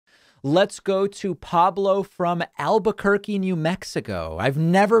Let's go to Pablo from Albuquerque, New Mexico. I've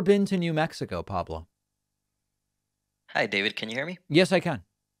never been to New Mexico, Pablo. Hi, David. Can you hear me? Yes, I can.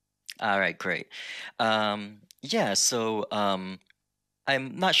 All right, great. Yeah, so I'm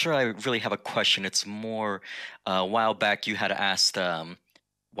not sure I really have a question. It's more a while back you had asked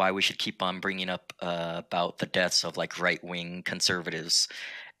why we should keep on bringing up about the deaths of like right-wing conservatives,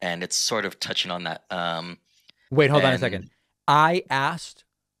 and it's sort of touching on that. Wait, hold on a second. And I asked,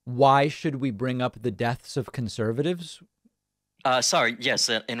 why should we bring up the deaths of conservatives? Sorry, yes,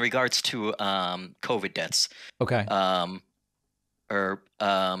 in regards to COVID deaths, Okay. um, or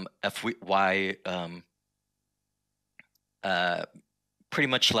if we why uh, pretty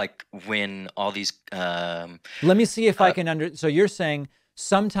much like when all these Let me see if I uh, can So you're saying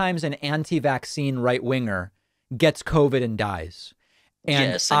sometimes an anti-vaccine right-winger gets COVID and dies.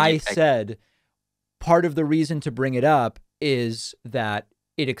 And yes, and I said part of the reason to bring it up is that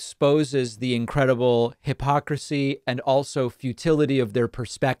it exposes the incredible hypocrisy and also futility of their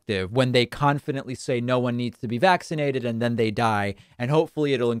perspective when they confidently say no one needs to be vaccinated and then they die. And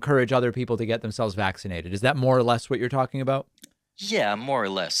hopefully it'll encourage other people to get themselves vaccinated. Is that more or less what you're talking about? yeah, more or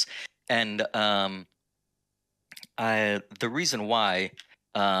less. And the reason why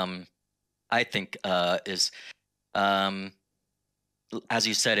um, I think is um, as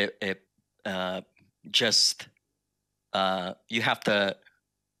you said, it uh, just you have to.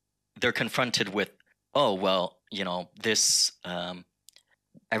 They're confronted with, oh well, this.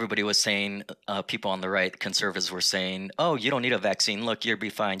 Everybody was saying, people on the right, conservatives were saying, oh, you don't need a vaccine. Look, you'll be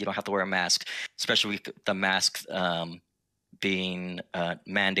fine. You don't have to wear a mask, especially with the mask being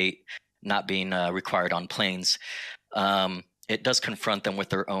mandate not being required on planes. It does confront them with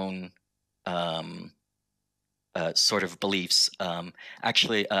their own um, sort of beliefs.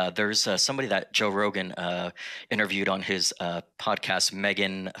 Actually, there's somebody that Joe Rogan interviewed on his podcast,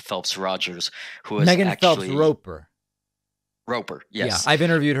 Megan Phelps Rogers, who is Megan Phelps actually Roper. Roper. Yeah, Yes. I've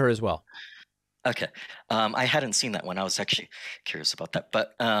interviewed her as well. Okay. I hadn't seen that one. I was actually curious about that.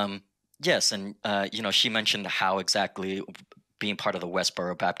 But yes, and she mentioned how exactly being part of the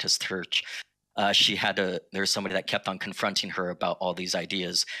Westboro Baptist Church, she had to. There's somebody that kept on confronting her about all these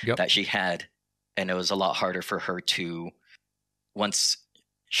ideas Yep. that she had, and it was a lot harder for her to once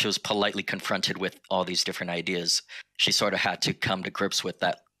she was politely confronted with all these different ideas. She sort of had to come to grips with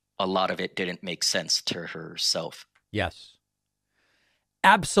that. A lot of it didn't make sense to herself. Yes.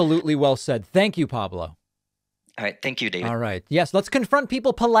 Absolutely well said. Thank you, Pablo. All right. Thank you, David. All right. Yes, let's confront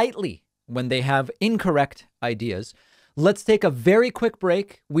people politely when they have incorrect ideas. Let's take a very quick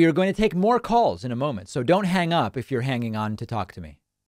break. We are going to take more calls in a moment, so don't hang up if you're hanging on to talk to me.